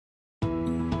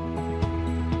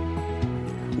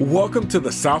Welcome to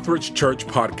the Southridge Church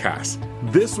Podcast.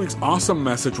 This week's awesome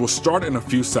message will start in a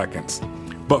few seconds.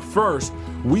 But first,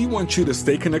 we want you to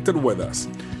stay connected with us.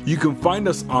 You can find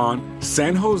us on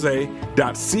sanjose.cc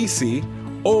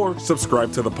or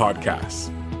subscribe to the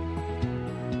podcast.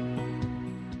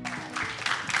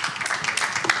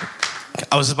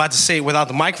 I was about to say it without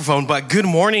the microphone, but good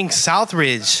morning,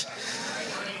 Southridge.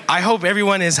 I hope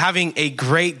everyone is having a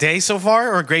great day so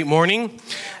far, or a great morning.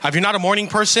 If you're not a morning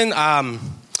person,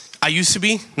 I used to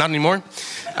be, not anymore.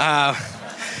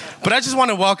 But I just want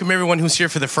to welcome everyone who's here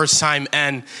for the first time.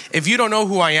 And if you don't know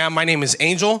who I am, my name is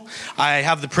Angel. I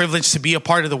have the privilege to be a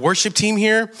part of the worship team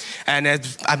here. And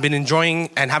I've been enjoying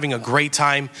and having a great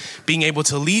time being able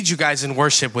to lead you guys in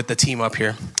worship with the team up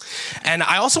here. And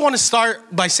I also want to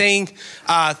start by saying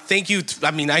thank you.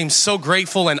 I'm so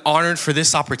grateful and honored for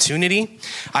this opportunity.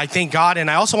 I thank God. And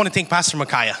I also want to thank Pastor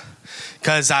Micaiah,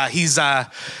 because he's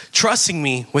trusting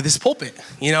me with his pulpit,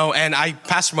 and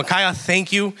Pastor Micaiah,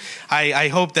 thank you. I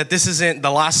hope that this isn't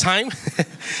the last time.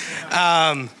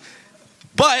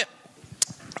 But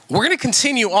we're going to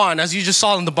continue on, as you just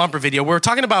saw in the bumper video. We're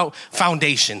talking about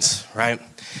foundations, right?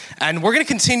 And we're going to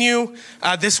continue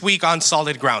this week on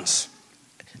solid grounds.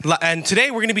 And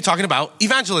today we're going to be talking about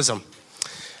evangelism.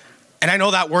 And I know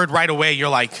that word right away, you're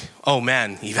like, oh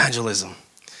man, evangelism.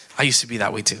 I used to be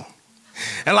that way too.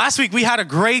 And last week we had a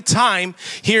great time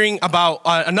hearing about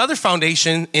another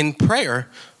foundation in prayer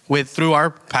through our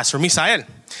Pastor Misael.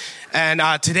 And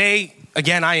today,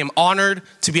 again, I am honored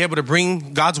to be able to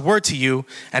bring God's word to you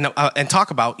and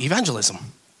talk about evangelism.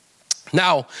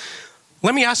 Now,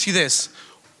 let me ask you this.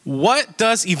 What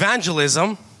does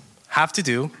evangelism have to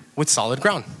do with solid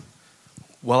ground?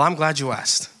 Well, I'm glad you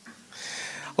asked.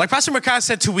 Like Pastor Micaiah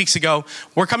said 2 weeks ago,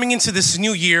 we're coming into this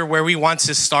new year where we want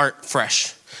to start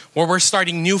fresh, where we're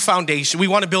starting new foundation. We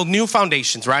want to build new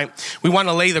foundations, right? We want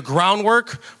to lay the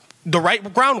groundwork, the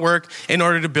right groundwork, in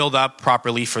order to build up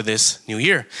properly for this new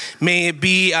year. May it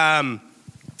be, on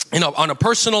a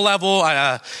personal level,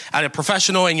 at a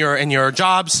professional, in your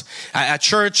jobs, at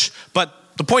church. But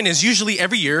the point is, usually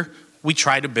every year we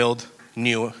try to build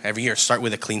new every year. Start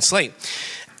with a clean slate.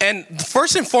 And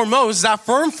first and foremost, that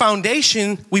firm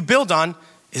foundation we build on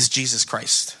is Jesus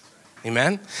Christ.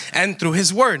 Amen? And through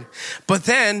his word. But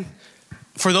then,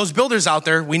 for those builders out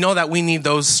there, we know that we need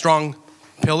those strong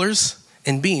pillars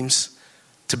and beams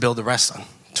to build the rest on,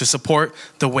 to support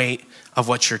the weight of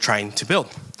what you're trying to build.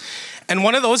 And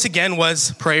one of those, again,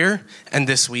 was prayer, and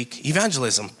this week,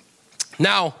 evangelism.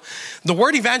 Now, the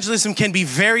word evangelism can be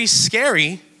very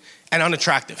scary and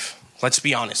unattractive. Let's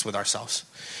be honest with ourselves.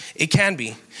 It can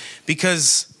be.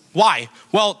 Because, why?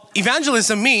 Well,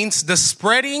 evangelism means the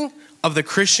spreading of the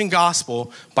Christian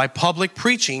gospel by public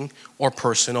preaching or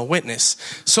personal witness.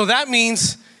 So that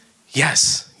means,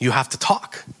 yes, you have to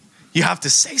talk. You have to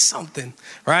say something,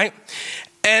 right?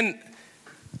 And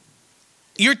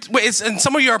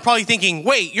some of you are probably thinking,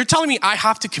 wait, you're telling me I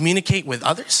have to communicate with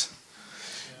others?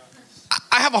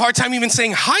 I have a hard time even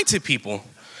saying hi to people.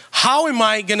 How am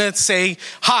I going to say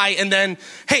hi and then,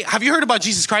 hey, have you heard about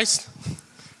Jesus Christ?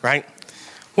 Right?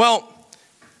 Well,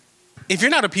 if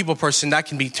you're not a people person, that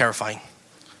can be terrifying.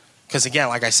 Because again,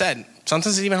 like I said,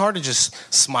 sometimes it's even hard to just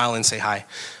smile and say hi.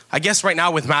 I guess right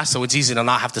now with masks, so it's easy to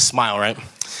not have to smile, right?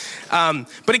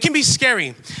 But it can be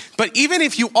scary. But even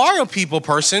if you are a people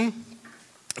person,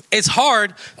 it's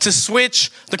hard to switch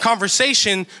the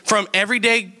conversation from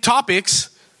everyday topics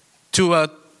to a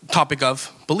topic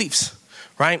of beliefs,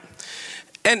 right?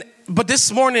 But this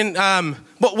morning,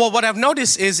 what I've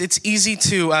noticed is it's easy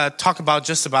to talk about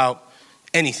just about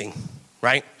anything,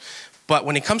 right? But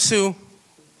when it comes to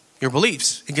your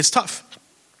beliefs, it gets tough.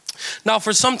 Now,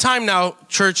 for some time now,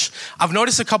 church, I've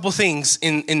noticed a couple things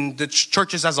in the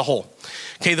churches as a whole.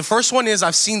 Okay, the first one is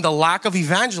I've seen the lack of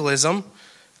evangelism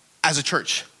as a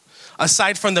church.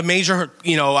 Aside from the major,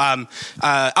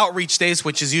 outreach days,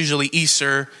 which is usually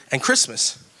Easter and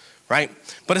Christmas, right?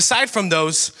 But aside from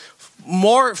those,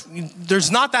 there's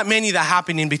not that many that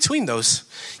happen in between those.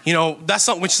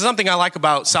 Which is something I like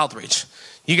about Southridge.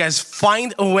 You guys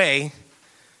find a way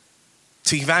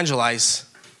to evangelize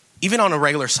even on a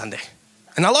regular Sunday.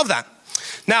 And I love that.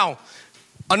 Now,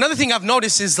 another thing I've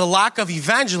noticed is the lack of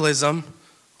evangelism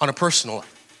on a personal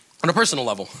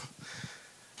level.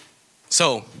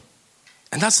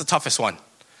 And that's the toughest one.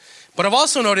 But I've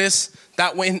also noticed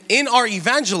that when in our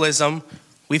evangelism,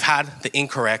 we've had the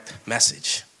incorrect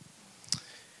message.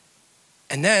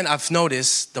 And then I've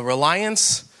noticed the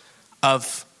reliance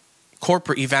of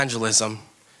corporate evangelism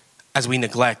as we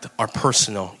neglect our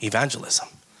personal evangelism.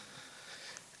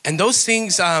 And those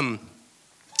things can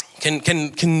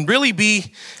really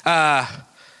be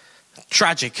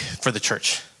tragic for the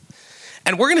church.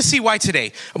 And we're going to see why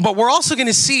today. But we're also going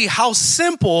to see how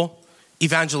simple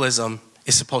evangelism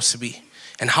is supposed to be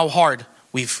and how hard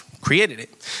we've created it.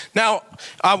 Now,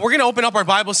 we're going to open up our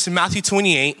Bibles to Matthew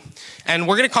 28, and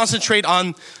we're going to concentrate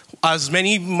on, as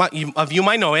many of you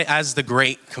might know it, as the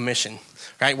Great Commission.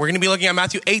 Right? We're going to be looking at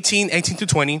Matthew 18 through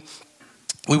 20.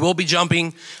 We will be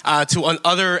jumping to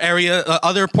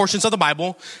other portions of the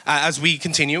Bible as we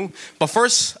continue. But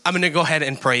first, I'm going to go ahead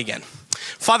and pray again.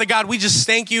 Father God, we just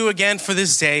thank you again for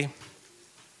this day.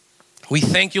 We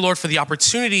thank you, Lord, for the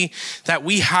opportunity that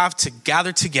we have to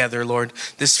gather together, Lord.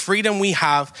 This freedom we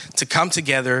have to come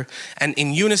together and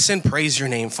in unison praise your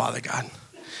name, Father God.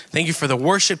 Thank you for the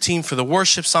worship team, for the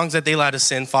worship songs that they led us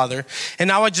in, Father. And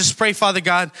now I just pray, Father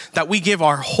God, that we give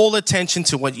our whole attention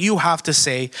to what you have to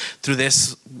say through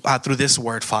this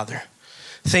word, Father.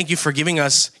 Thank you for giving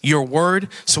us your word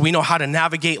so we know how to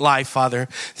navigate life, Father.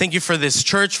 Thank you for this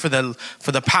church, for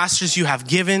the pastors you have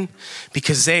given,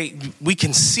 because we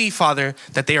can see, Father,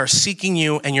 that they are seeking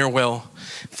you and your will.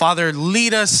 Father,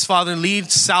 lead us, Father, lead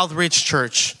Southridge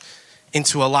Church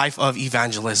into a life of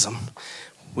evangelism.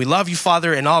 We love you,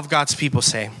 Father, and all of God's people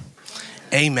say,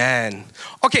 amen.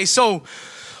 Okay, so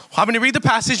I'm going to read the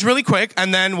passage really quick,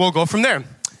 and then we'll go from there.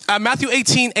 Matthew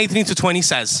 18 to 20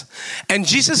 says, "And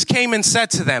Jesus came and said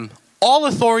to them, 'All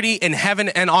authority in heaven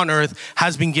and on earth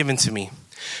has been given to me.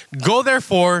 Go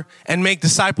therefore and make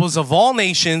disciples of all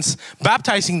nations,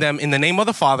 baptizing them in the name of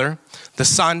the Father, the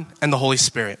Son, and the Holy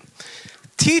Spirit,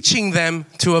 teaching them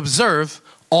to observe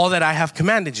all that I have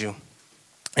commanded you.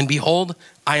 And behold,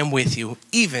 I am with you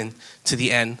even to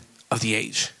the end of the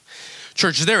age.'"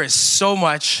 Church, there is so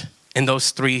much in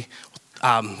those three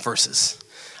verses.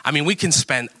 I mean, we can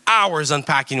spend hours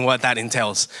unpacking what that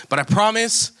entails, but I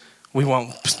promise we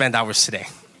won't spend hours today.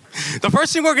 The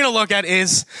first thing we're going to look at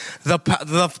is the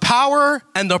power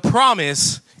and the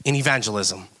promise in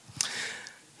evangelism.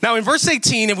 Now, in verse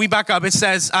 18, if we back up, it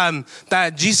says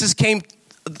that Jesus came.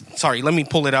 Sorry, let me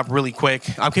pull it up really quick.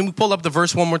 Can we pull up the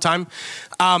verse one more time?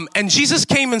 "And Jesus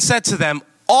came and said to them,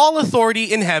 'All authority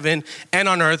in heaven and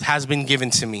on earth has been given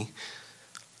to me.'"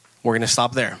 We're going to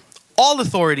stop there. All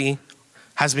authority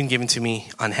has been given to me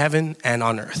on heaven and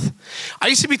on earth. I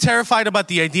used to be terrified about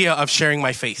the idea of sharing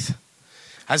my faith,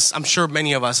 as I'm sure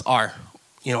many of us are,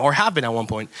 or have been at one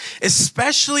point,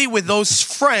 especially with those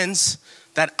friends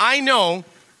that I know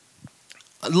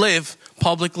live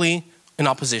publicly in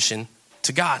opposition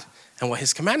to God and what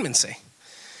his commandments say.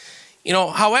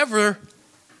 However,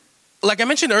 like I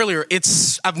mentioned earlier,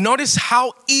 I've noticed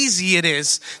how easy it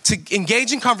is to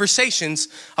engage in conversations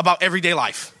about everyday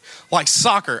life. Like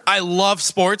soccer. I love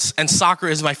sports, and soccer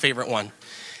is my favorite one.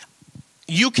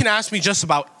 You can ask me just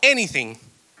about anything,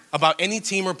 about any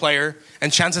team or player,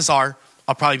 and chances are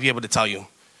I'll probably be able to tell you.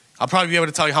 I'll probably be able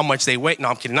to tell you how much they weigh. No,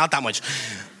 I'm kidding, not that much.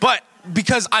 But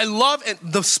because I love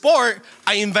the sport,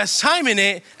 I invest time in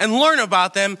it and learn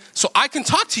about them so I can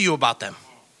talk to you about them,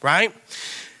 right?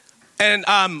 And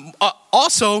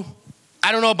also,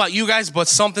 I don't know about you guys, but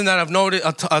something that I've noted,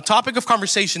 a topic of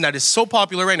conversation that is so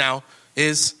popular right now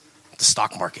is the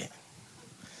stock market.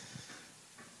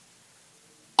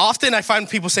 Often I find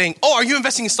people saying, "Oh, are you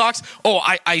investing in stocks? Oh,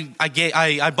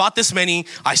 I bought this many,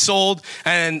 I sold,"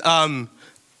 and I'm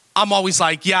always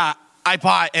like, "Yeah, I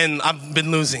bought and I've been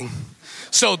losing."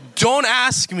 So don't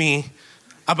ask me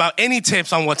about any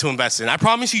tips on what to invest in. I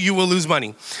promise you will lose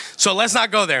money. So let's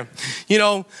not go there,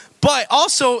 But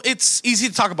also, it's easy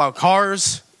to talk about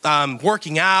cars,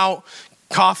 working out,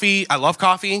 coffee. I love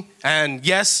coffee. And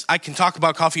yes, I can talk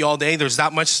about coffee all day. There's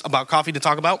that much about coffee to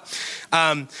talk about.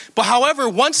 But however,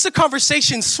 once the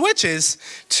conversation switches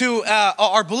to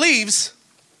our beliefs,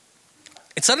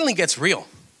 it suddenly gets real.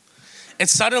 It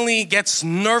suddenly gets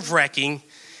nerve-wracking.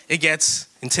 It gets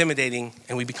intimidating,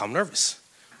 and we become nervous.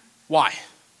 Why?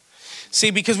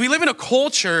 See, because we live in a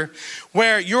culture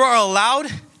where you are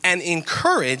allowed and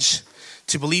encouraged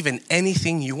to believe in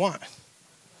anything you want.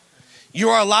 You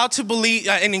are allowed to believe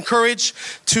and encouraged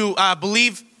to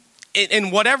believe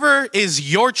in whatever is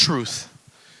your truth,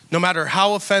 no matter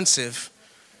how offensive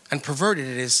and perverted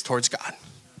it is towards God.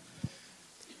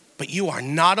 But you are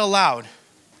not allowed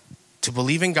to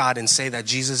believe in God and say that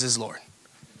Jesus is Lord.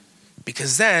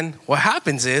 Because then what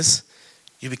happens is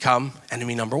you become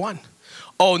enemy number one.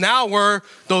 Oh, now we're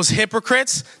those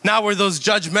hypocrites. Now we're those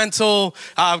judgmental,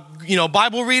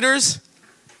 Bible readers.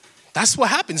 That's what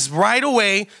happens right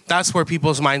away. That's where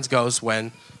people's minds goes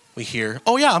when we hear,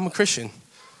 "Oh yeah, I'm a Christian."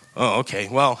 Oh, okay.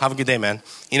 Well, have a good day, man.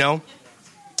 And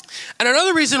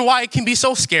another reason why it can be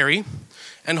so scary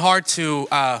and hard to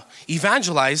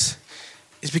evangelize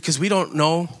is because we don't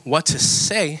know what to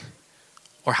say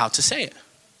or how to say it.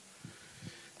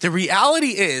 The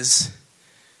reality is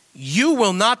you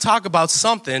will not talk about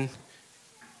something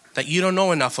that you don't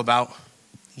know enough about,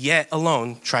 yet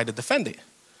alone try to defend it.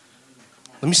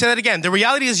 Let me say that again. The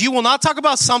reality is you will not talk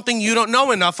about something you don't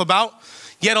know enough about,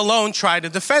 yet alone try to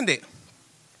defend it.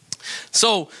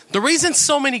 So the reason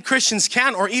so many Christians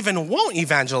can or even won't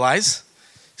evangelize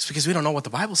is because we don't know what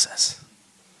the Bible says.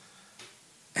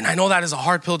 And I know that is a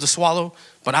hard pill to swallow,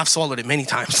 but I've swallowed it many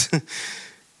times.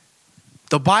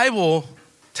 The Bible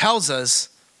tells us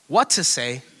what to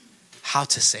say, how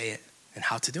to say it, and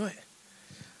how to do it.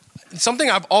 Something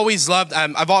I've always loved,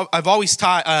 I've always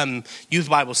taught youth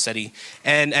Bible study.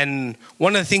 And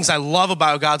one of the things I love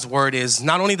about God's word is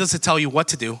not only does it tell you what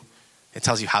to do, it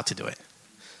tells you how to do it.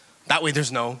 That way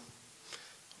there's no,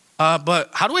 but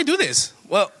how do I do this?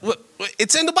 Well,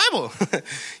 it's in the Bible,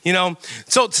 you know.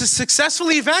 So to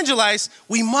successfully evangelize,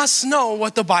 we must know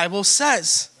what the Bible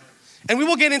says. And we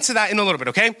will get into that in a little bit,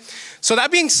 okay? So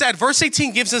that being said, verse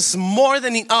 18 gives us more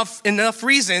than enough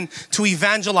reason to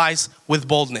evangelize with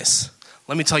boldness.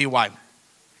 Let me tell you why.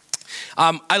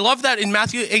 I love that in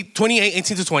Matthew 28,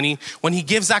 18 to 20, when he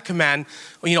gives that command,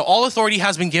 you know, all authority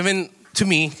has been given to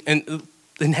me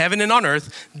in heaven and on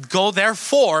earth. Go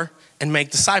therefore and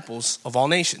make disciples of all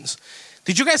nations.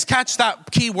 Did you guys catch that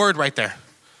key word right there?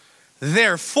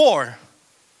 Therefore.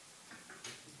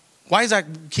 Why is that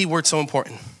key word so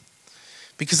important?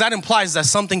 Because that implies that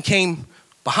something came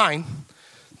behind.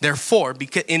 Therefore,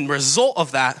 because in result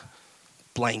of that,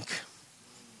 blank.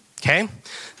 Okay?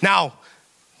 Now,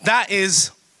 that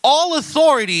is all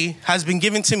authority has been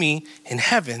given to me in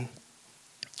heaven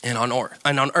and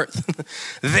on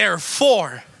earth.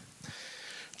 Therefore,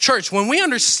 church, when we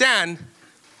understand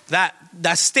that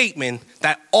statement,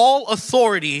 that all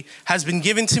authority has been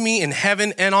given to me in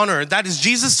heaven and on earth, that is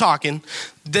Jesus talking.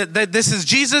 That this is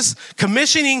Jesus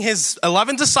commissioning his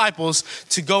 11 disciples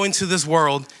to go into this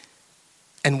world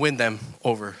and win them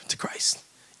over to Christ.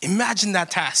 Imagine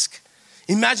that task.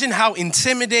 Imagine how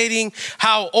intimidating,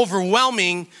 how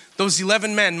overwhelming those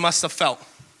 11 men must have felt.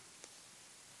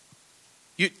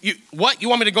 What? You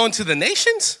want me to go into the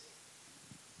nations?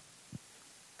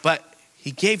 But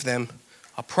he gave them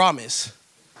a promise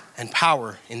and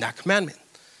power in that commandment.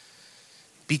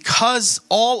 Because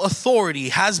all authority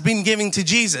has been given to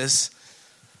Jesus,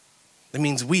 that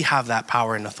means we have that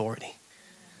power and authority.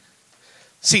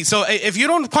 See, so if you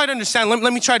don't quite understand,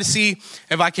 let me try to see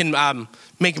if I can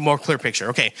make a more clear picture.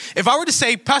 Okay, if I were to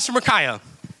say, Pastor Micaiah,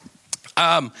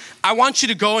 I want you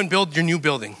to go and build your new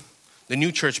building, the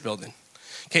new church building.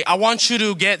 Okay, I want you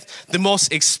to get the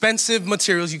most expensive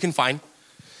materials you can find,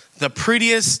 the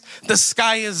prettiest, the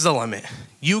sky is the limit.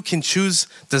 You can choose,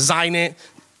 design it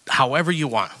however you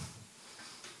want.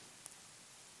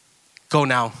 Go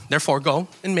now, therefore go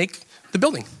and make the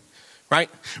building, right?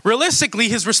 Realistically,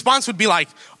 his response would be like,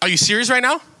 are you serious right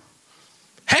now?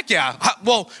 Heck yeah.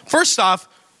 Well, first off,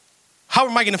 how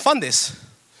am I going to fund this?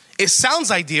 It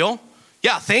sounds ideal.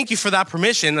 Yeah, thank you for that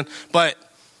permission, but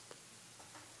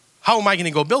how am I going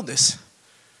to go build this?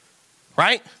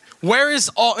 Right? Where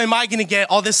am I going to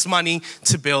get all this money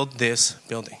to build this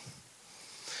building?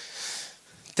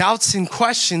 Doubts and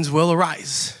questions will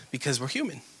arise because we're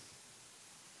human.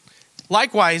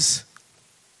 Likewise,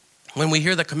 when we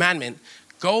hear the commandment,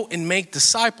 go and make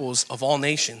disciples of all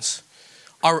nations.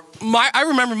 I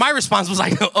remember my response was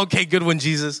like, okay, good one,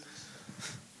 Jesus.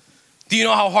 Do you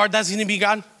know how hard that's going to be,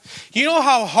 God? You know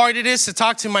how hard it is to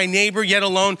talk to my neighbor, yet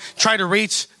alone try to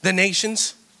reach the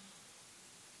nations?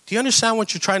 Do you understand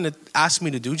what you're trying to ask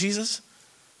me to do, Jesus?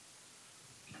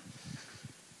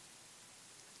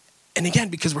 And again,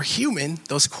 because we're human,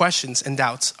 those questions and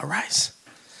doubts arise.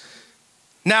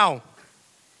 Now,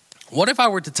 what if I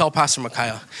were to tell Pastor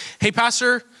Micaiah, hey,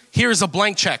 Pastor, here's a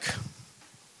blank check.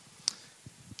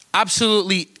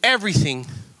 Absolutely everything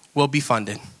will be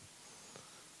funded.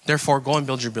 Therefore, go and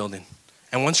build your building.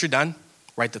 And once you're done,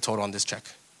 write the total on this check.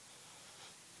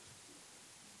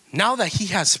 Now that he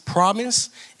has promise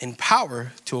and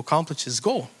power to accomplish his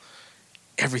goal,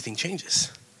 everything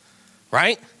changes,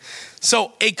 right?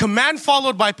 So a command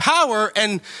followed by power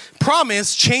and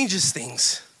promise changes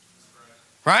things,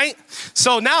 right?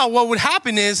 So now what would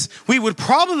happen is we would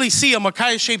probably see a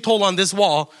Micaiah-shaped hole on this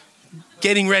wall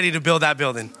getting ready to build that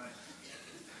building.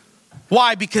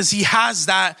 Why? Because he has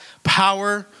that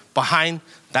power behind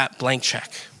that blank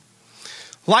check.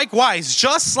 Likewise,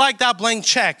 just like that blank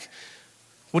check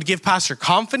would give Pastor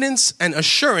confidence and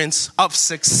assurance of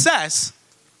success,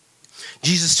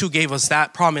 Jesus too gave us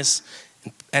that promise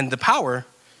and the power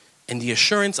and the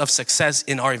assurance of success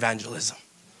in our evangelism.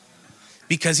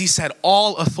 Because he said,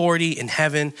 all authority in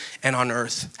heaven and on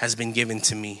earth has been given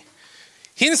to me.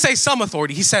 He didn't say some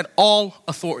authority, he said all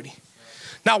authority.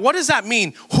 Now, what does that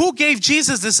mean? Who gave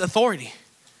Jesus this authority?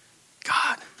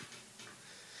 God.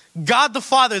 God the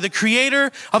Father, the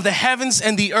creator of the heavens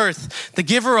and the earth, the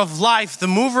giver of life, the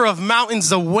mover of mountains,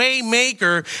 the way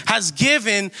maker, has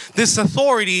given this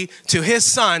authority to his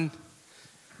Son.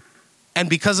 And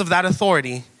because of that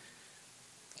authority,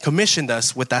 commissioned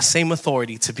us with that same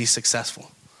authority to be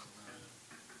successful.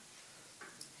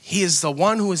 He is the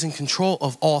one who is in control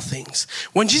of all things.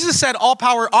 When Jesus said all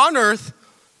power on earth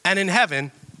and in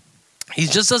heaven, he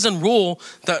just doesn't rule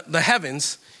the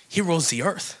heavens, he rules the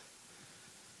earth.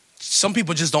 Some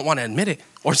people just don't want to admit it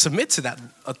or submit to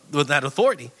that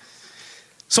authority.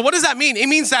 So what does that mean? It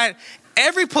means that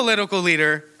every political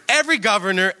leader, every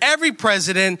governor, every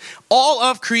president, all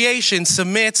of creation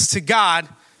submits to God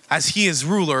as he is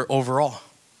ruler over all.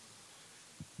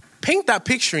 Paint that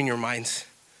picture in your mind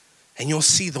and you'll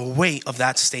see the weight of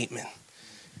that statement.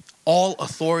 All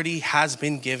authority has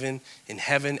been given in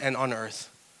heaven and on earth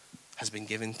has been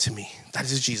given to me. That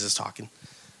is Jesus talking.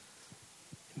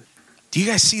 Do you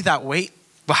guys see that weight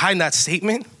behind that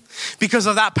statement? Because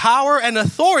of that power and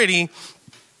authority,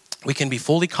 we can be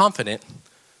fully confident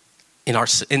in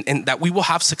that we will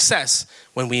have success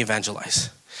when we evangelize.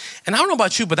 And I don't know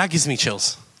about you, but that gives me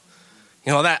chills.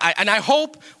 You know, and I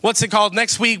hope,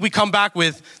 next week we come back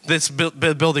with this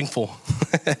building full.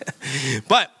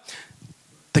 But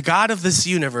the God of this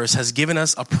universe has given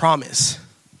us a promise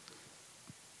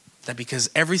that because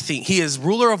he is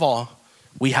ruler of all,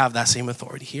 we have that same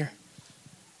authority here.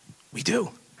 We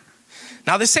do.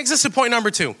 Now this takes us to point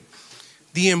number 2.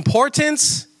 The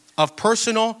importance of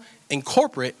personal and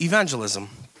corporate evangelism.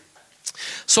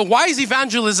 So why is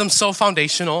evangelism so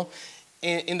foundational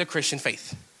in the Christian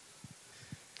faith?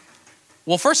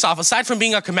 Well, first off, aside from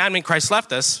being a commandment Christ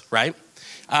left us, right?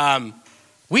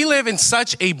 We live in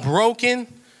such a broken,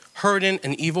 hurting,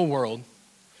 and evil world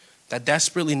that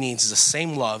desperately needs the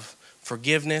same love,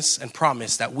 forgiveness, and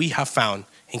promise that we have found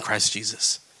in Christ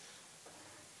Jesus.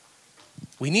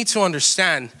 We need to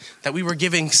understand that we were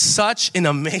given such an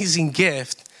amazing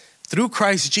gift through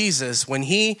Christ Jesus when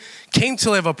he came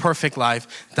to live a perfect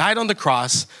life, died on the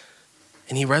cross,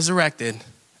 and he resurrected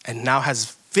and now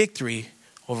has victory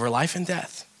over life and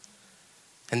death.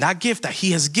 And that gift that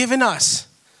he has given us,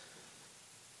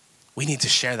 we need to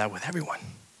share that with everyone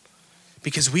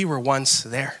because we were once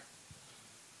there.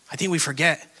 I think we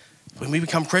forget when we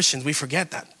become Christians, we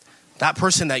forget that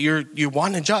person that you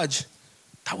want to judge,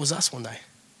 that was us one day.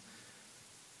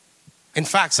 In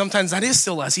fact, sometimes that is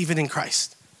still us, even in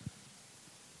Christ.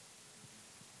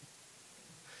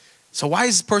 So why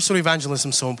is personal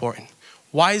evangelism so important?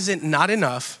 Why is it not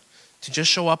enough to just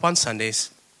show up on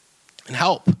Sundays and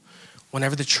help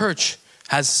whenever the church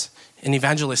has an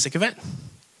evangelistic event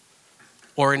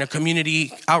or in a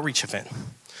community outreach event?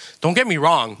 Don't get me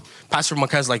wrong. Pastor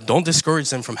Maca's like, don't discourage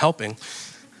them from helping.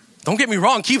 Don't get me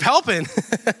wrong. Keep helping.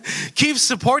 Keep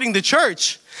supporting the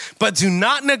church. But do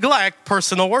not neglect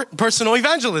personal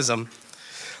evangelism.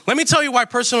 Let me tell you why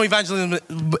personal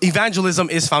evangelism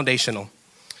is foundational.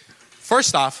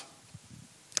 First off,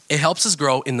 it helps us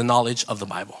grow in the knowledge of the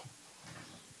Bible.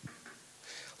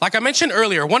 Like I mentioned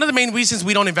earlier, one of the main reasons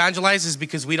we don't evangelize is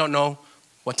because we don't know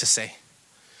what to say.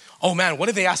 Oh man, what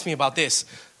if they ask me about this?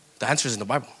 The answer is in the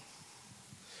Bible.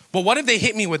 But what if they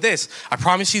hit me with this? I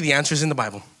promise you the answer is in the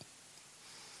Bible.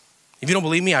 If you don't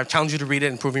believe me, I challenge you to read it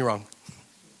and prove me wrong.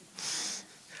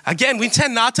 Again, we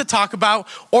tend not to talk about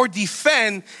or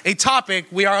defend a topic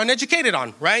we are uneducated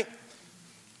on, right?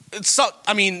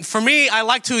 For me, I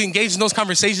like to engage in those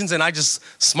conversations and I just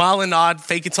smile and nod,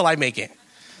 fake it till I make it.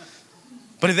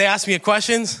 But if they ask me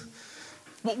questions,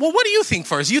 well, what do you think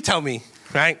first? You tell me,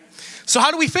 right? So how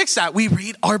do we fix that? We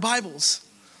read our Bibles.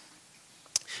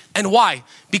 And why?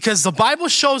 Because the Bible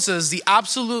shows us the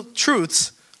absolute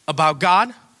truths about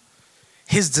God,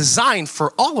 his design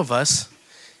for all of us,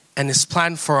 and his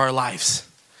plan for our lives.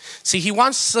 See, he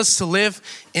wants us to live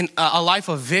in a life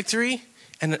of victory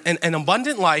and an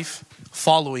abundant life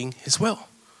following his will.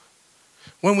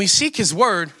 When we seek his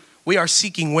word, we are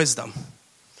seeking wisdom.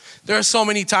 There are so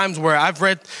many times where I've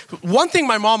read, one thing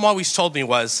my mom always told me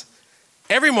was,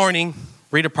 every morning,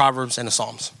 read a Proverbs and a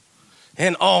Psalms.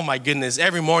 And oh my goodness,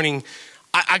 every morning,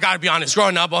 I gotta be honest,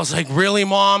 growing up, I was like, really,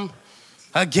 Mom?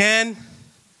 Again?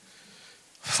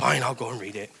 Fine, I'll go and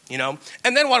read it, you know?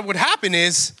 And then what would happen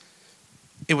is,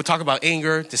 it would talk about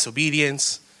anger,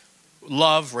 disobedience,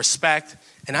 love, respect,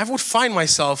 and I would find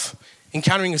myself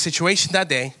encountering a situation that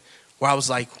day where I was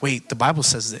like, wait, the Bible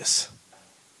says this.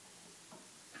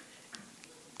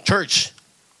 Church,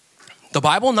 the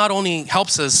Bible not only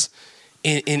helps us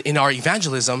in our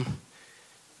evangelism,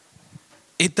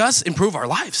 it does improve our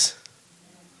lives.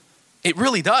 It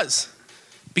really does.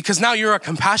 because now you're a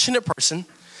compassionate person.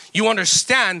 You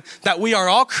understand that we are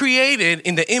all created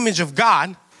in the image of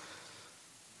God.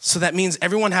 So that means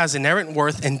everyone has inherent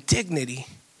worth and dignity.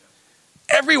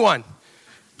 Everyone.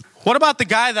 What about the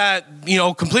guy that,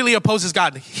 completely opposes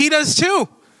God? He does too.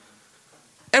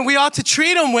 And we ought to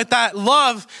treat him with that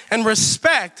love and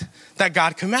respect that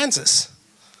God commands us.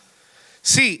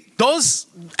 See,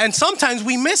 and sometimes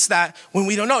we miss that when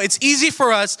we don't know. It's easy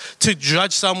for us to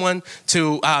judge someone,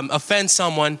 to offend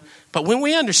someone. But when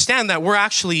we understand that we're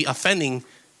actually offending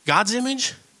God's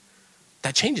image,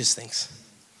 that changes things.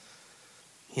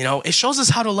 It shows us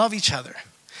how to love each other.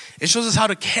 It shows us how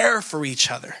to care for each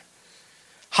other,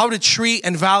 how to treat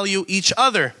and value each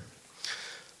other.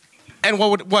 And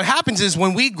what happens is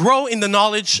when we grow in the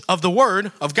knowledge of the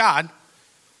Word of God,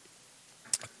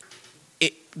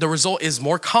 the result is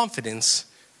more confidence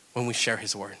when we share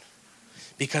His Word.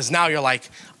 Because now you're like,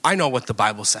 I know what the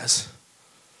Bible says.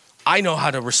 I know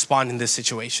how to respond in this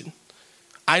situation.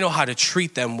 I know how to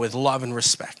treat them with love and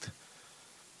respect.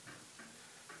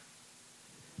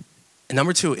 And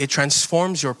number 2, it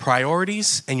transforms your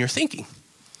priorities and your thinking.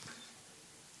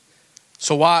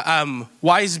 So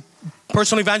why is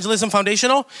personal evangelism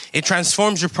foundational? It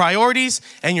transforms your priorities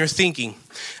and your thinking.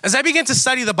 As I begin to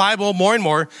study the Bible more and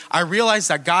more, I realize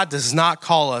that God does not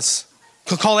call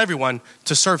everyone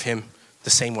to serve Him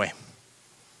the same way.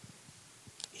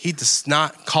 He does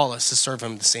not call us to serve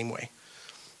Him the same way.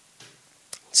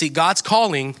 See, God's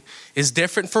calling is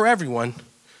different for everyone,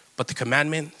 but the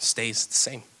commandment stays the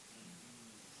same.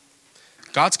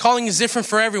 God's calling is different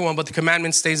for everyone, but the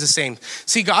commandment stays the same.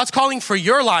 See, God's calling for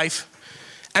your life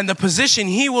and the position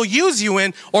He will use you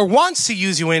in or wants to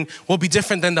use you in will be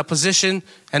different than the position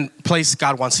and place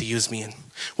God wants to use me in.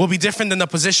 Will be different than the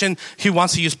position He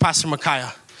wants to use Pastor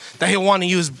Micaiah, that He'll want to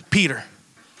use Peter.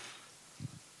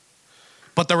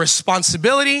 But the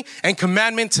responsibility and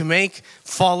commandment to make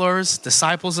followers,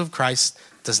 disciples of Christ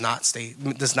does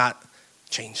not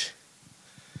change.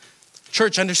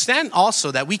 Church, understand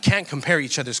also that we can't compare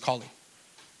each other's calling.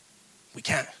 We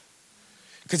can't.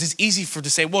 Because it's easy to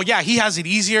say, well, yeah, he has it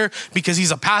easier because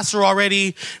he's a pastor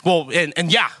already. Well, and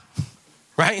yeah,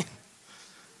 right?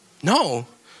 No.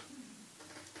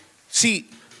 See,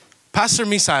 Pastor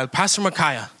Misael, Pastor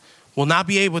Micaiah will not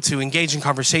be able to engage in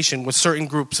conversation with certain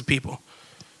groups of people.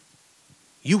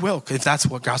 You will, because that's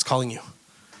what God's calling you.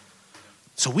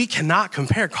 So we cannot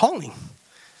compare calling.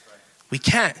 We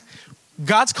can't.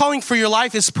 God's calling for your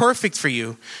life is perfect for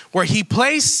you. Where He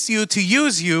placed you to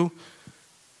use you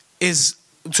is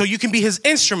so you can be His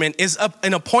instrument, is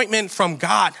an appointment from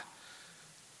God.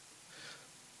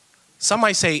 Some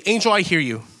might say, Angel, I hear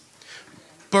you.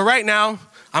 But right now,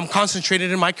 I'm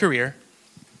concentrated in my career.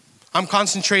 I'm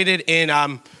concentrated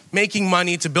in making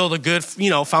money to build a good,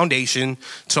 foundation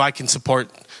so I can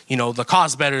support, the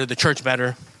cause better, the church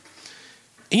better.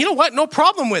 And you know what? No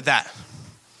problem with that.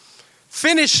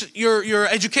 Finish your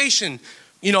education,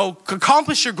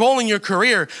 accomplish your goal in your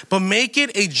career, but make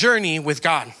it a journey with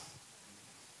God.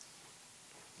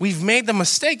 We've made the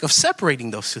mistake of separating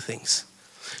those two things.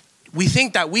 We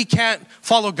think that we can't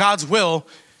follow God's will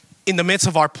in the midst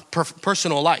of our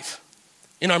personal life,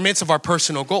 in our midst of our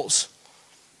personal goals.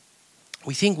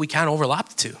 We think we can't overlap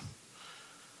the two.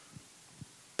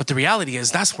 But the reality is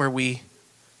that's where we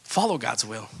follow God's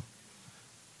will.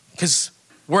 Because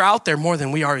we're out there more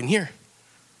than we are in here.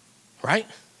 Right?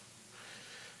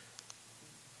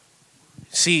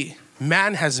 See,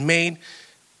 man has made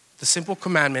the simple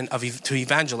commandment to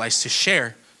evangelize, to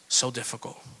share, so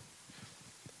difficult.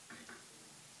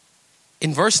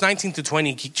 In verse 19 to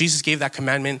 20, Jesus gave that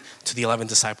commandment to the 11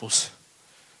 disciples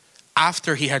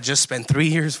after He had just spent 3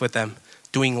 years with them,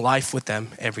 doing life with them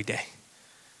every day.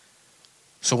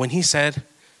 So when He said,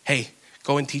 hey,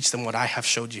 go and teach them what I have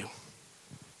showed you,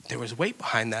 there was weight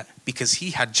behind that because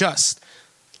He had just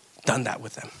done that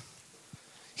with them.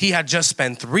 He had just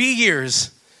spent 3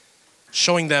 years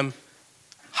showing them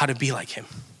how to be like Him,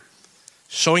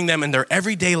 showing them in their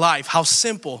everyday life how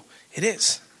simple it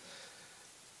is.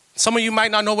 Some of you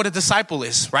might not know what a disciple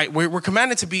is, right? We're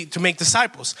commanded to make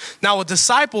disciples. Now, a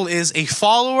disciple is a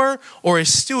follower or a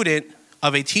student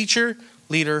of a teacher,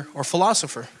 leader, or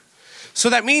philosopher. So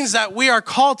that means that we are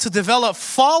called to develop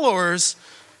followers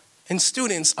and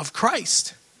students of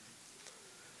Christ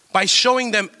by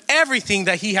showing them everything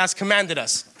that He has commanded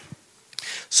us.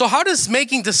 So how does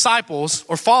making disciples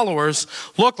or followers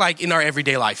look like in our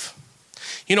everyday life?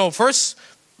 First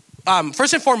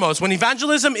and foremost, when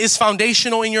evangelism is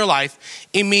foundational in your life,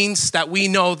 it means that we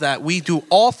know that we do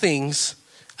all things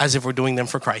as if we're doing them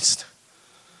for Christ.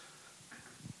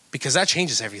 Because that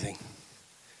changes everything.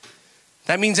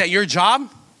 That means that your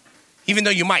job, even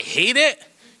though you might hate it,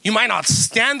 You might not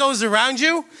stand those around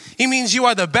you. He means you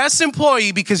are the best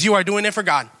employee because you are doing it for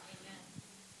God.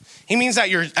 He means that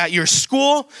you're at your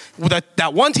school with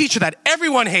that one teacher that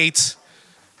everyone hates.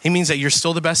 He means that you're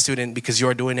still the best student because you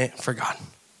are doing it for God.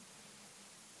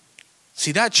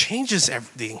 See, that changes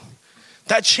everything.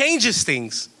 That changes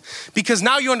things. Because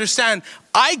now you understand,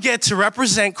 I get to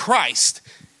represent Christ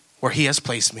where he has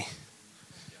placed me.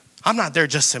 I'm not there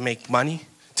just to make money,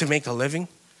 to make a living.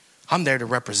 I'm there to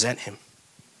represent him.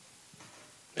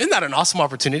 Isn't that an awesome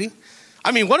opportunity?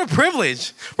 I mean, what a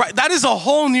privilege, right? That is a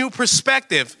whole new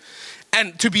perspective.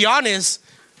 And to be honest,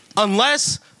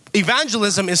 unless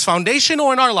evangelism is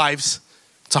foundational in our lives,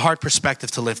 it's a hard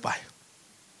perspective to live by.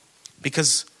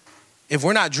 Because if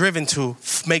we're not driven to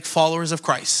make followers of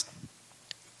Christ,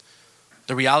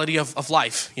 the reality of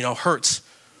life, hurts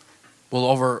will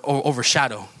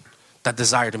overshadow that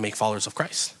desire to make followers of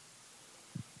Christ.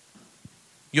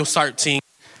 You'll start seeing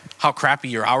how crappy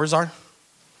your hours are,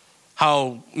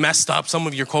 how messed up some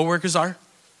of your coworkers are.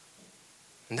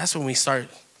 And that's when we start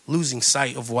losing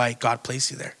sight of why God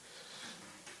placed you there.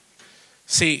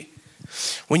 See,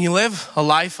 when you live a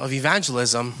life of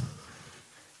evangelism,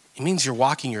 it means you're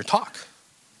walking your talk,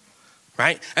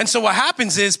 right? And so what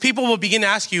happens is people will begin to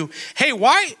ask you, hey,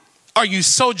 why are you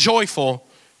so joyful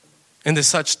in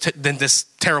this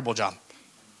terrible job?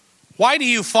 Why do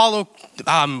you follow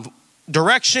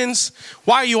directions?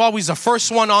 Why are you always the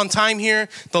first one on time here,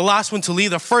 the last one to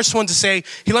leave, the first one to say,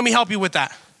 hey, let me help you with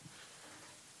that?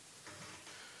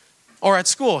 Or at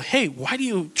school, hey, why do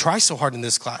you try so hard in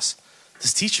this class?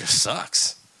 This teacher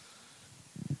sucks.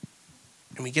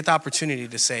 And we get the opportunity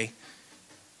to say,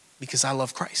 because I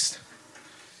love Christ.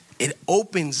 It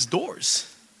opens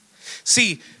doors.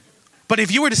 See, but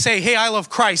if you were to say, hey, I love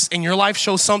Christ, and your life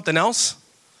shows something else,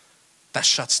 that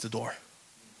shuts the door.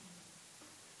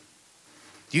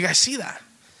 You guys see that?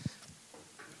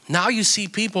 Now you see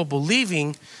people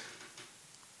believing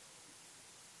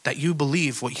that you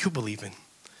believe what you believe in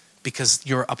because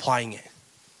you're applying it.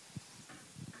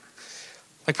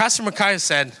 Like Pastor Micaiah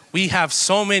said, we have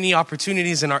so many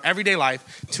opportunities in our everyday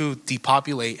life to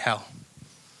depopulate hell.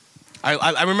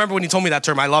 I remember when he told me that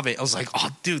term, I love it. I was like, oh,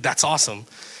 dude, that's awesome.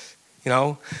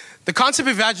 The concept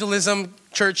of evangelism,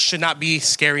 church, should not be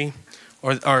scary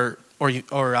or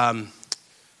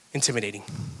intimidating.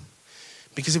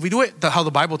 Because if we do it how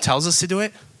the Bible tells us to do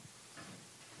it,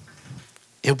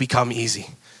 it'll become easy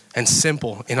and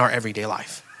simple in our everyday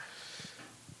life.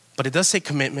 But it does take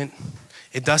commitment.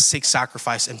 It does take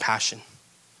sacrifice and passion.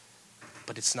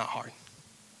 But it's not hard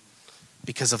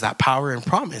because of that power and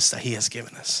promise that he has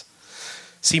given us.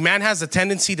 See, man has a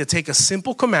tendency to take a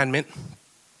simple commandment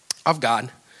of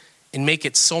God and make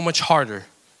it so much harder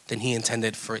than he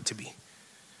intended for it to be.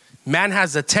 Man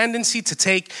has a tendency to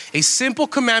take a simple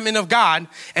commandment of God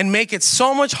and make it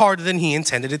so much harder than he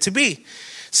intended it to be.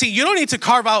 See, you don't need to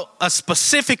carve out a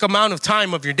specific amount of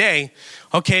time of your day.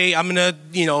 Okay, I'm going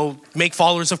to, make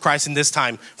followers of Christ in this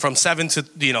time from 7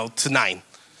 to 9.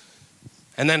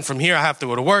 And then from here I have to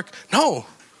go to work. No.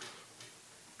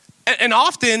 And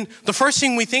often the first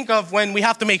thing we think of when we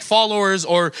have to make followers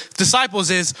or disciples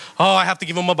is, oh, I have to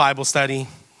give them a Bible study.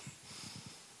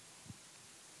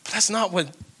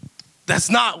 But that's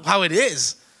not how it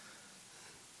is.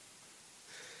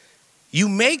 You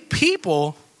make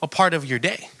people a part of your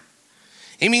day.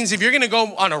 It means if you're going to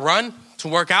go on a run to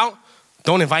work out,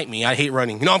 don't invite me. I hate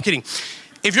running. No, I'm kidding.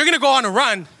 If you're going to go on a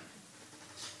run,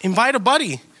 invite a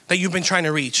buddy that you've been trying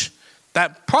to reach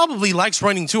that probably likes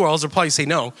running too, or else they'll probably say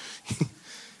no.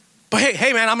 But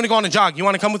hey, man, I'm going to go on a jog. You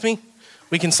want to come with me?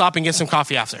 We can stop and get some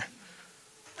coffee after.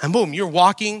 And boom, you're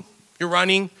walking, you're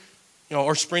running,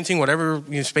 or sprinting, whatever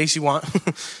space you want.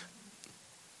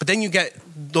 But then you get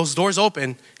those doors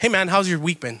open. Hey, man, how's your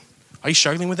week been? Are you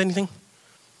struggling with anything?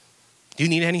 Do you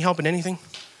need any help in anything?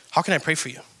 How can I pray for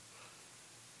you?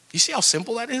 You see how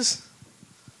simple that is?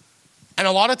 And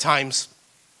a lot of times,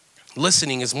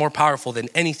 listening is more powerful than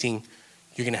anything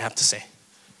you're going to have to say.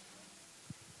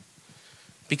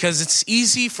 Because it's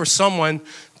easy for someone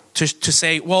to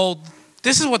say, well,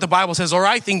 this is what the Bible says, or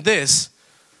I think this.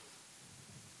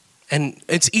 And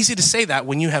it's easy to say that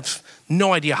when you have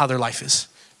no idea how their life is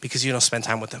because you don't spend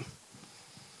time with them.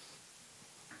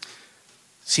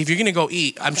 See, if you're going to go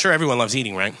eat, I'm sure everyone loves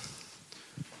eating, right?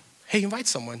 Hey, invite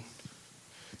someone.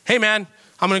 Hey, man,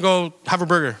 I'm going to go have a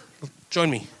burger. Join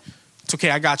me. It's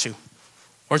okay, I got you.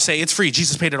 Or say, it's free,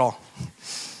 Jesus paid it all.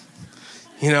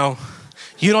 You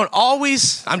don't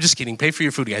always, I'm just kidding, pay for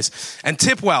your food, guys. And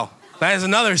tip well. That is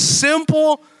another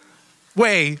simple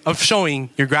way of showing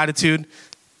your gratitude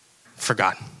for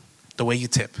God, the way you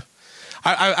tip.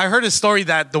 I heard a story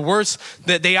that the worst,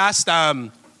 that they asked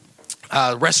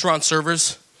restaurant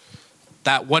servers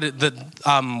that what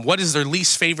is their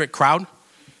least favorite crowd,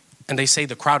 and they say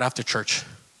the crowd after church.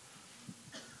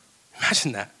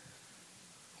 Imagine that.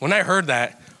 When I heard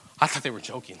that, I thought they were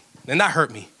joking, and that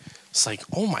hurt me. It's like,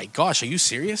 oh my gosh, are you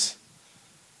serious?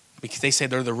 Because they say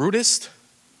they're the rudest,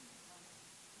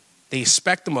 they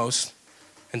expect the most,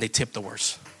 and they tip the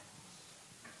worst.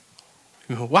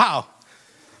 Wow.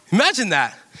 Imagine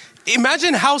that.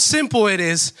 Imagine how simple it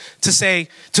is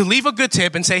to leave a good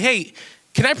tip and say, hey,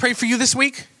 can I pray for you this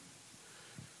week?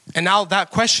 And now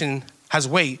that question has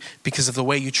weight because of the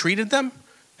way you treated them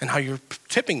and how you're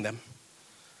tipping them.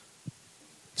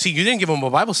 See, you didn't give them a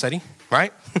Bible study,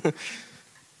 right?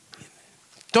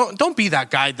 Don't be that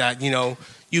guy that,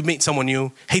 you meet someone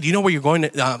new. Hey, do you know where you're going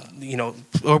to,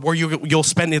 or where you'll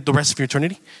spend the rest of your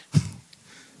eternity?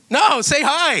 No, say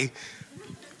hi.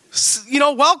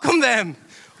 Welcome them.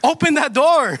 Open that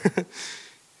door.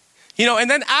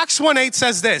 And then Acts 1:8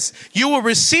 says this: you will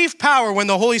receive power when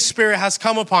the Holy Spirit has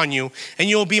come upon you, and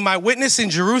you will be my witness in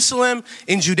Jerusalem,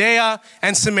 in Judea,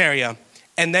 and Samaria,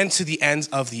 and then to the ends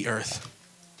of the earth.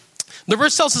 The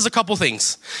verse tells us a couple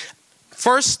things.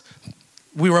 First,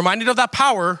 we're reminded of that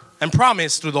power and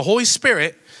promise through the Holy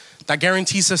Spirit that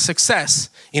guarantees us success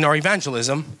in our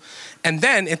evangelism. And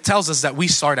then it tells us that we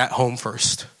start at home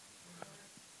first.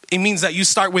 It means that you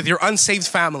start with your unsaved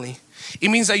family. It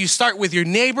means that you start with your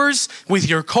neighbors, with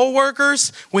your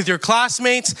coworkers, with your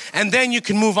classmates, and then you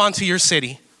can move on to your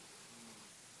city.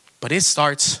 But it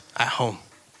starts at home.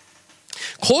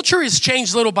 Culture is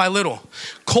changed little by little.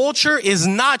 Culture is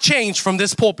not changed from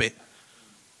this pulpit.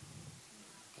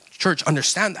 Church,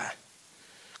 understand that.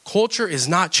 Culture is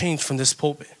not changed from this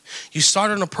pulpit. You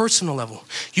start on a personal level.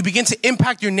 You begin to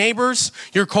impact your neighbors,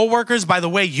 your coworkers by the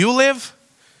way you live,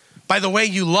 by the way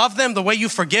you love them, the way you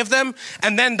forgive them,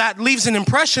 and then that leaves an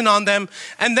impression on them,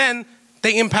 and then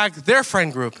they impact their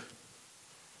friend group.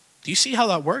 Do you see how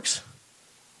that works?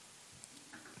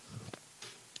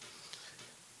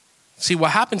 See,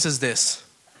 what happens is this.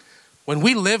 When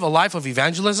we live a life of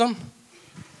evangelism,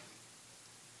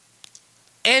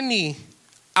 any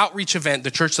outreach event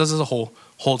the church does as a whole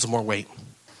holds more weight.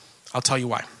 I'll tell you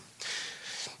why.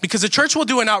 Because the church will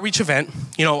do an outreach event,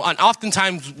 and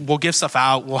oftentimes we'll give stuff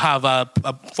out. We'll have a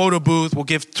photo booth. We'll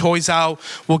give toys out.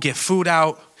 We'll give food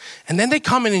out. And then they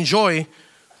come and enjoy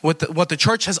what the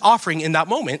church has offering in that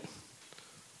moment.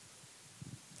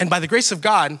 And by the grace of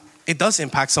God, it does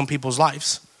impact some people's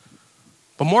lives.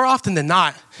 But more often than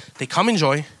not, they come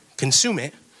enjoy, consume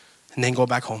it, and then go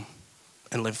back home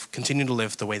and continue to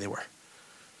live the way they were.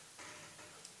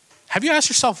 Have you asked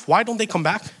yourself, why don't they come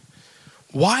back?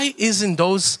 Why isn't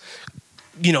those,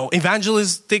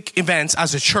 evangelistic events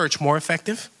as a church more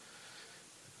effective?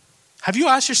 Have you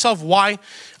asked yourself why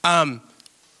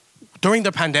during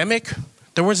the pandemic,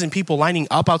 there wasn't people lining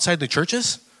up outside the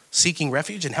churches seeking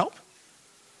refuge and help?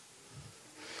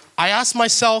 I asked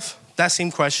myself that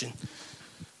same question.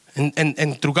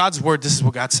 And through God's word, this is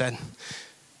what God said.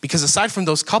 Because aside from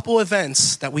those couple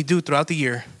events that we do throughout the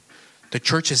year, the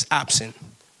church is absent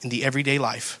in the everyday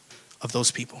life of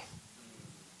those people.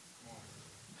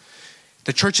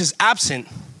 The church is absent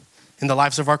in the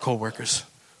lives of our coworkers,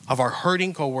 of our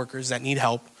hurting coworkers that need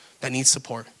help, that need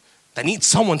support, that need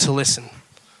someone to listen.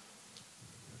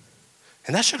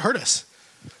 And that should hurt us.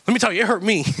 Let me tell you, it hurt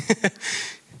me.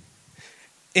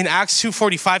 In Acts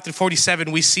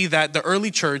 2:45-47, we see that the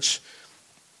early church,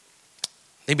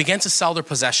 they began to sell their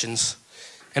possessions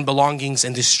and belongings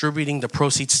and distributing the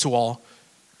proceeds to all,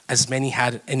 as many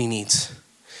had any needs.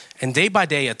 And day by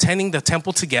day, attending the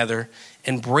temple together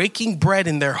and breaking bread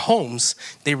in their homes,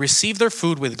 they received their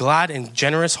food with glad and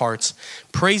generous hearts,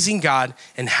 praising God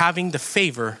and having the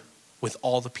favor with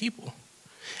all the people.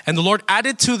 And the Lord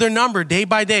added to their number day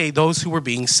by day those who were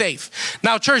being saved.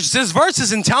 Now, church, this verse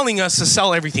isn't telling us to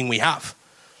sell everything we have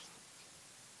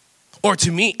or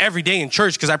to meet every day in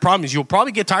church, because I promise you'll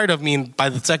probably get tired of me by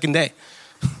the second day.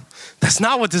 That's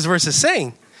not what this verse is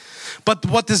saying. But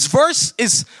what this verse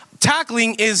is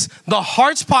tackling is the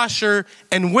heart's posture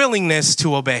and willingness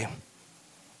to obey.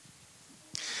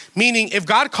 Meaning, if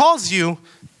God calls you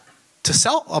to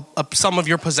sell some of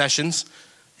your possessions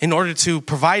in order to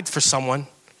provide for someone,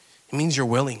 it means you're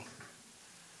willing.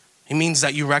 It means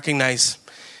that you recognize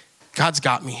God's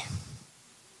got me.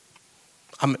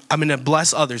 I'm going to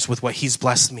bless others with what he's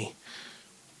blessed me.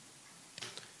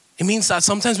 It means that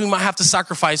sometimes we might have to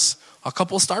sacrifice a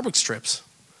couple of Starbucks trips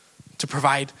to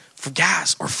provide for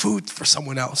gas or food for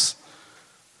someone else.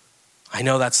 I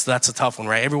know that's a tough one,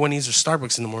 right? Everyone needs their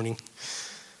Starbucks in the morning.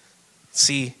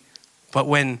 See, but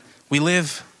when we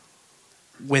live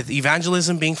with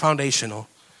evangelism being foundational,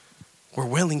 we're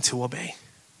willing to obey.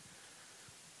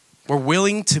 We're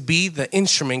willing to be the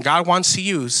instrument God wants to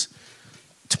use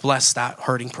to bless that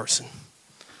hurting person.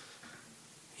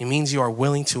 It means you are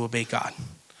willing to obey God.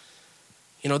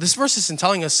 You know, this verse isn't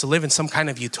telling us to live in some kind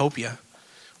of utopia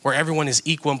where everyone is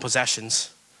equal in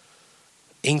possessions,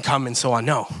 income, and so on.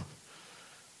 No.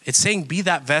 It's saying be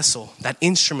that vessel, that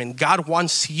instrument God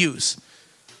wants to use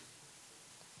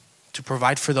to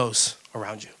provide for those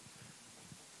around you.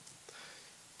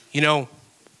 You know,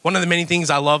 one of the many things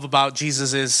I love about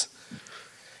Jesus is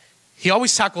he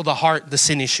always tackled the heart, the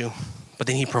sin issue, but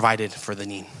then he provided for the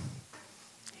need.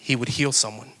 He would heal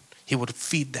someone. He would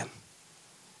feed them.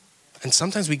 And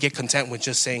sometimes we get content with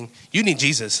just saying, you need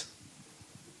Jesus.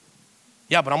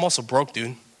 Yeah, but I'm also broke,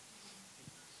 dude.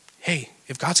 Hey,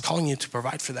 if God's calling you to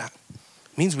provide for that,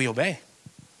 it means we obey.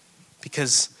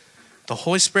 Because the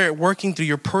Holy Spirit working through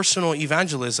your personal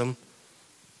evangelism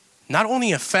not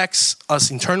only affects us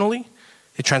internally,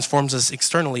 it transforms us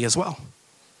externally as well.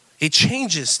 It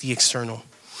changes the external.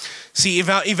 See,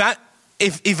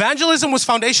 if evangelism was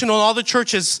foundational in all the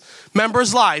church's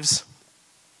members' lives,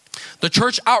 the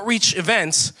church outreach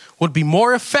events would be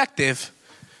more effective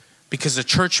because the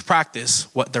church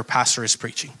practiced what their pastor is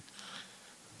preaching.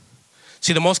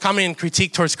 See, the most common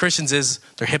critique towards Christians is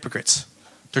they're hypocrites.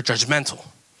 They're judgmental.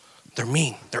 They're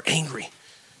mean. They're angry.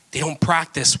 They don't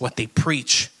practice what they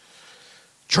preach.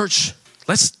 Church,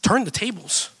 let's turn the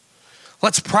tables.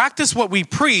 Let's practice what we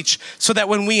preach so that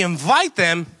when we invite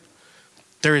them,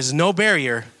 there is no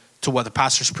barrier to what the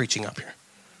pastor's preaching up here.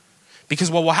 Because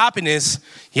what will happen is,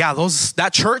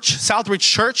 that church, Southridge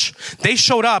Church, they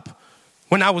showed up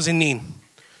when I was in need.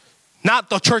 Not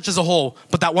the church as a whole,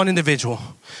 but that one individual.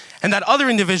 And that other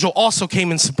individual also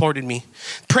came and supported me,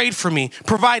 prayed for me,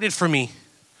 provided for me.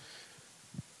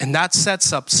 And that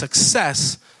sets up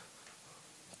success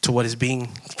to what is being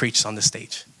preached on the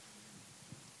stage.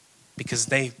 Because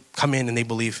they come in and they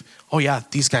believe, oh yeah,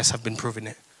 these guys have been proving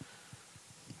it.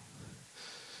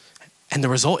 And the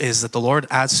result is that the Lord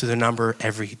adds to their number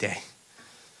every day.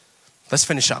 Let's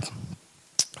finish up.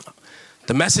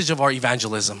 The message of our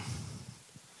evangelism.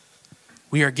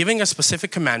 We are giving a specific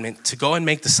commandment to go and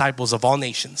make disciples of all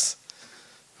nations,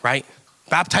 right?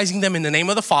 Baptizing them in the name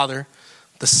of the Father,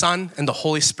 the Son, and the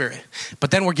Holy Spirit.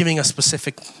 But then we're giving a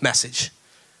specific message.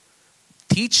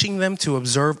 Teaching them to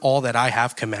observe all that I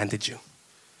have commanded you.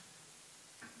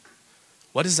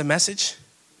 What is the message?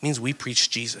 It means we preach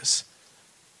Jesus.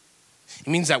 It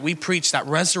means that we preach that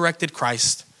resurrected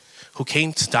Christ who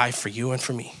came to die for you and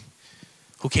for me.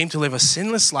 Who came to live a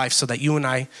sinless life so that you and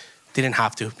I didn't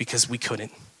have to because we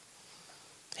couldn't.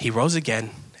 He rose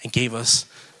again and gave us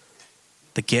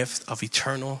the gift of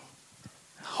eternal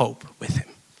hope with him.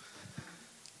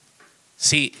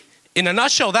 See, in a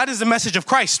nutshell, that is the message of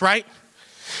Christ, right?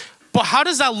 But how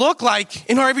does that look like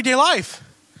in our everyday life?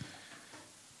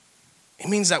 It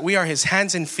means that we are his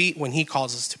hands and feet when he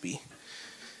calls us to be.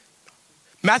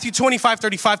 Matthew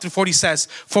 25:35-40 says,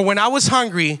 for when I was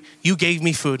hungry, you gave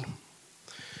me food.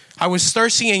 I was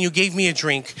thirsty and you gave me a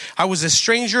drink. I was a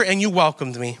stranger and you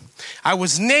welcomed me. I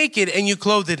was naked and you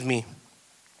clothed me.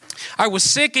 I was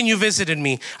sick and you visited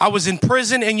me. I was in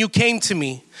prison and you came to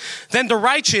me. Then the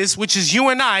righteous, which is you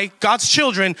and I, God's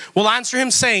children, will answer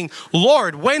him saying,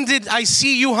 Lord, when did I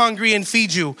see you hungry and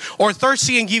feed you, or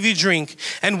thirsty and give you drink?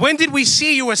 And when did we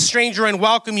see you a stranger and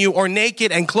welcome you, or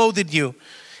naked and clothed you?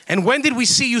 And when did we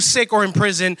see you sick or in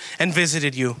prison and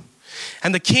visited you?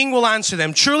 And the king will answer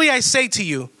them, truly I say to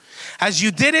you, as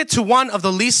you did it to one of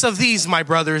the least of these, my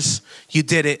brothers, you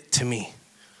did it to me.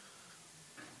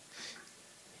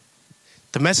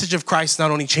 The message of Christ not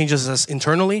only changes us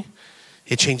internally,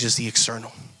 it changes the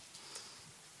external.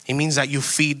 It means that you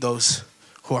feed those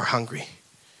who are hungry.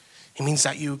 It means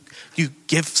that you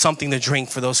give something to drink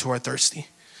for those who are thirsty.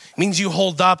 It means you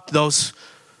hold up those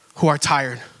who are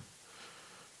tired.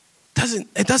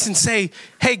 It doesn't say,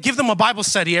 hey, give them a Bible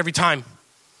study every time.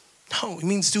 No, it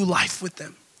means do life with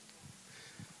them.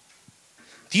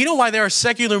 Do you know why there are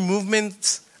secular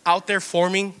movements out there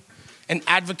forming and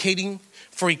advocating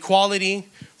for equality,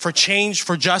 for change,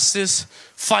 for justice,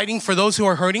 fighting for those who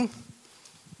are hurting?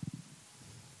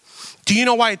 Do you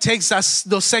know why it takes us,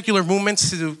 those secular movements,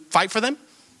 to fight for them?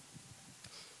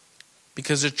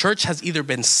 Because the church has either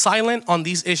been silent on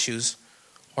these issues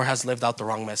or has lived out the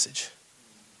wrong message.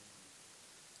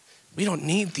 We don't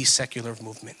need these secular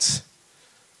movements.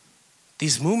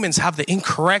 These movements have the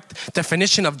incorrect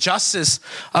definition of justice,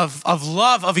 of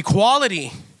love, of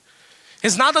equality.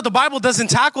 It's not that the Bible doesn't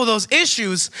tackle those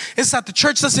issues. It's that the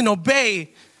church doesn't obey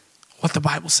what the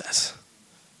Bible says,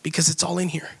 because it's all in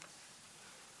here.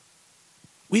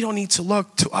 We don't need to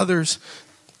look to others,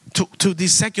 to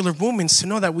these secular movements, to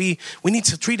know that we need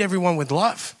to treat everyone with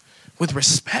love. with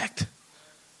respect.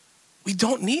 We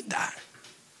don't need that.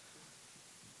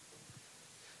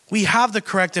 We have the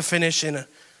correct definition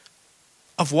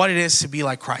of what it is to be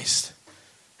like Christ.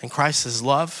 And Christ is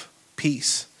love,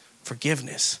 peace,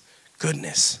 forgiveness,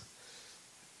 goodness.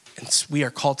 And we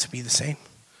are called to be the same.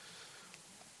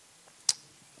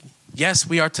 Yes,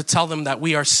 we are to tell them that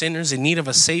we are sinners in need of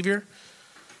a Savior,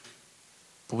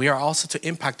 but we are also to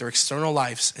impact their external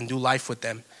lives and do life with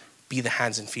them, be the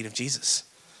hands and feet of Jesus.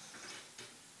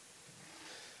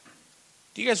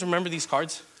 Do you guys remember these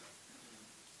cards?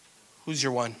 Who's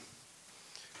your one?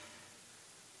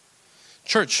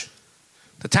 Church,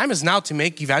 the time is now to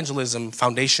make evangelism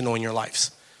foundational in your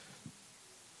lives.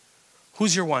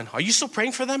 Who's your one? Are you still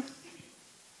praying for them?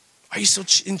 Are you still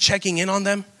checking in on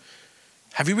them?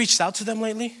 Have you reached out to them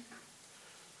lately?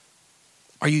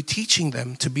 Are you teaching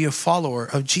them to be a follower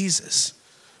of Jesus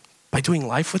by doing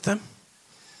life with them?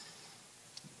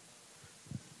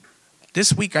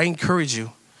 This week, I encourage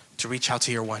you to reach out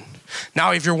to your one.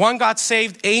 Now, if your one got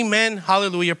saved, amen,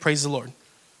 hallelujah, praise the Lord.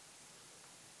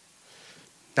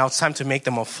 Now it's time to make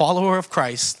them a follower of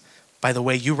Christ by the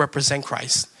way you represent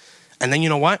Christ. And then you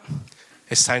know what?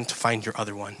 It's time to find your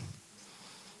other one.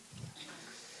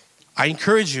 I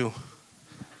encourage you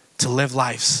to live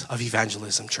lives of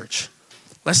evangelism, church.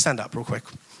 Let's stand up real quick.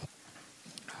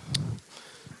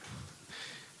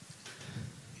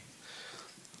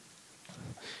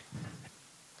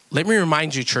 Let me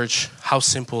remind you, church, how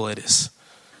simple it is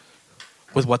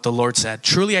with what the Lord said.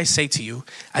 Truly I say to you,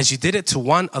 as you did it to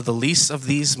one of the least of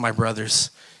these, my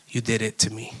brothers, you did it to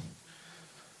me.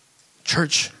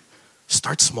 Church,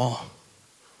 start small.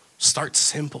 Start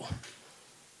simple.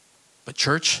 But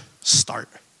church, start.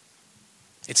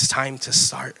 It's time to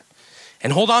start.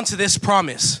 And hold on to this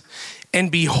promise. And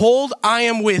behold, I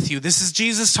am with you. This is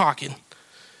Jesus talking.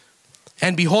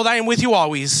 And behold, I am with you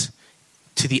always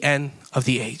to the end of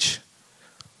the age.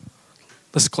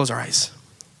 Let's close our eyes.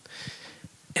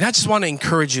 And I just want to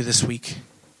encourage you this week.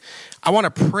 I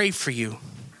want to pray for you.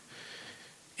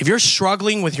 If you're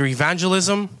struggling with your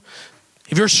evangelism,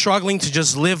 if you're struggling to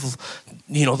just live,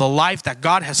 the life that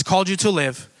God has called you to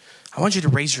live, I want you to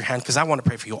raise your hand because I want to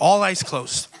pray for you. All eyes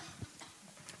closed.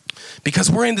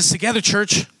 Because we're in this together,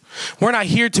 church. We're not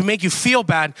here to make you feel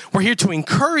bad. We're here to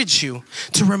encourage you,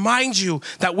 to remind you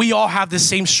that we all have the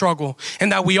same struggle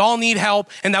and that we all need help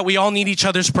and that we all need each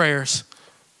other's prayers.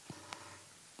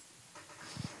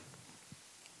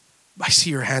 I see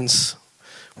your hands.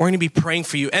 We're going to be praying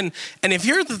for you. And if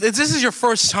this is your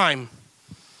first time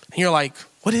and you're like,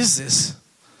 what is this?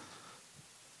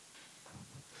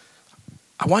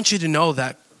 I want you to know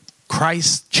that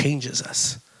Christ changes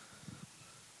us.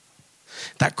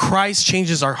 That Christ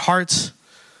changes our hearts,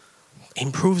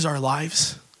 improves our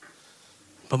lives,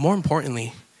 but more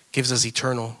importantly, gives us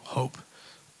eternal hope.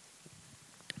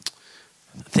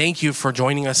 Thank you for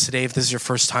joining us today if this is your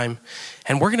first time.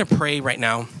 And we're going to pray right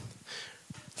now.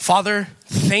 Father,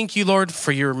 thank you, Lord,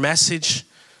 for your message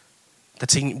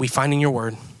we find in your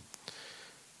word.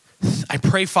 I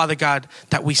pray, Father God,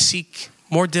 that we seek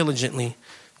more diligently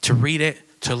to read it,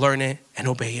 to learn it, and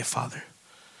obey it, Father.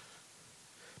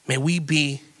 May we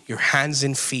be your hands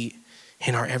and feet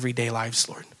in our everyday lives,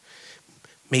 Lord.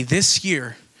 May this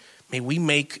year, may we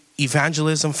make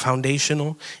evangelism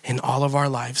foundational in all of our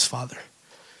lives, Father.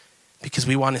 Because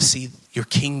we want to see your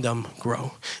kingdom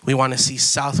grow. We want to see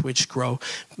Southridge grow.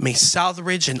 May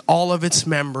Southridge and all of its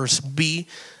members be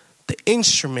the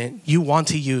instrument you want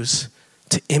to use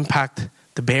to impact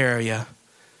the Bay Area.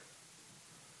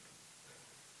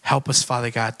 Help us,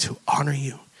 Father God, to honor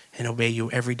you and obey you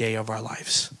every day of our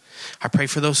lives. I pray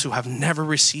for those who have never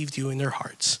received you in their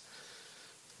hearts.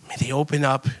 May they open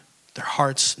up their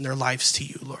hearts and their lives to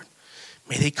you, Lord.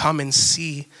 May they come and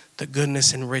see the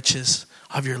goodness and riches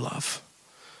of your love.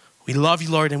 We love you,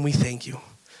 Lord, and we thank you.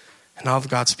 And all of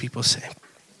God's people say,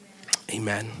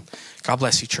 amen. God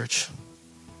bless you, church.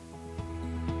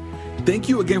 Thank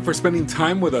you again for spending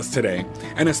time with us today,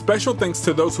 and a special thanks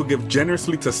to those who give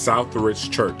generously to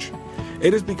Southridge Church.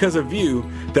 It is because of you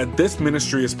that this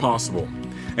ministry is possible.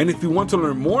 And if you want to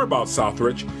learn more about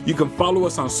Southridge, you can follow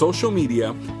us on social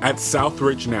media at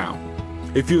Southridge Now.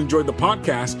 If you enjoyed the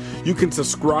podcast, you can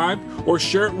subscribe or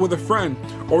share it with a friend,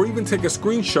 or even take a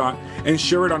screenshot and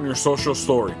share it on your social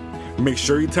story. Make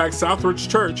sure you tag Southridge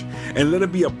Church and let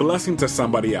it be a blessing to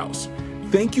somebody else.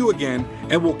 Thank you again,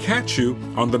 and we'll catch you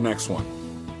on the next one.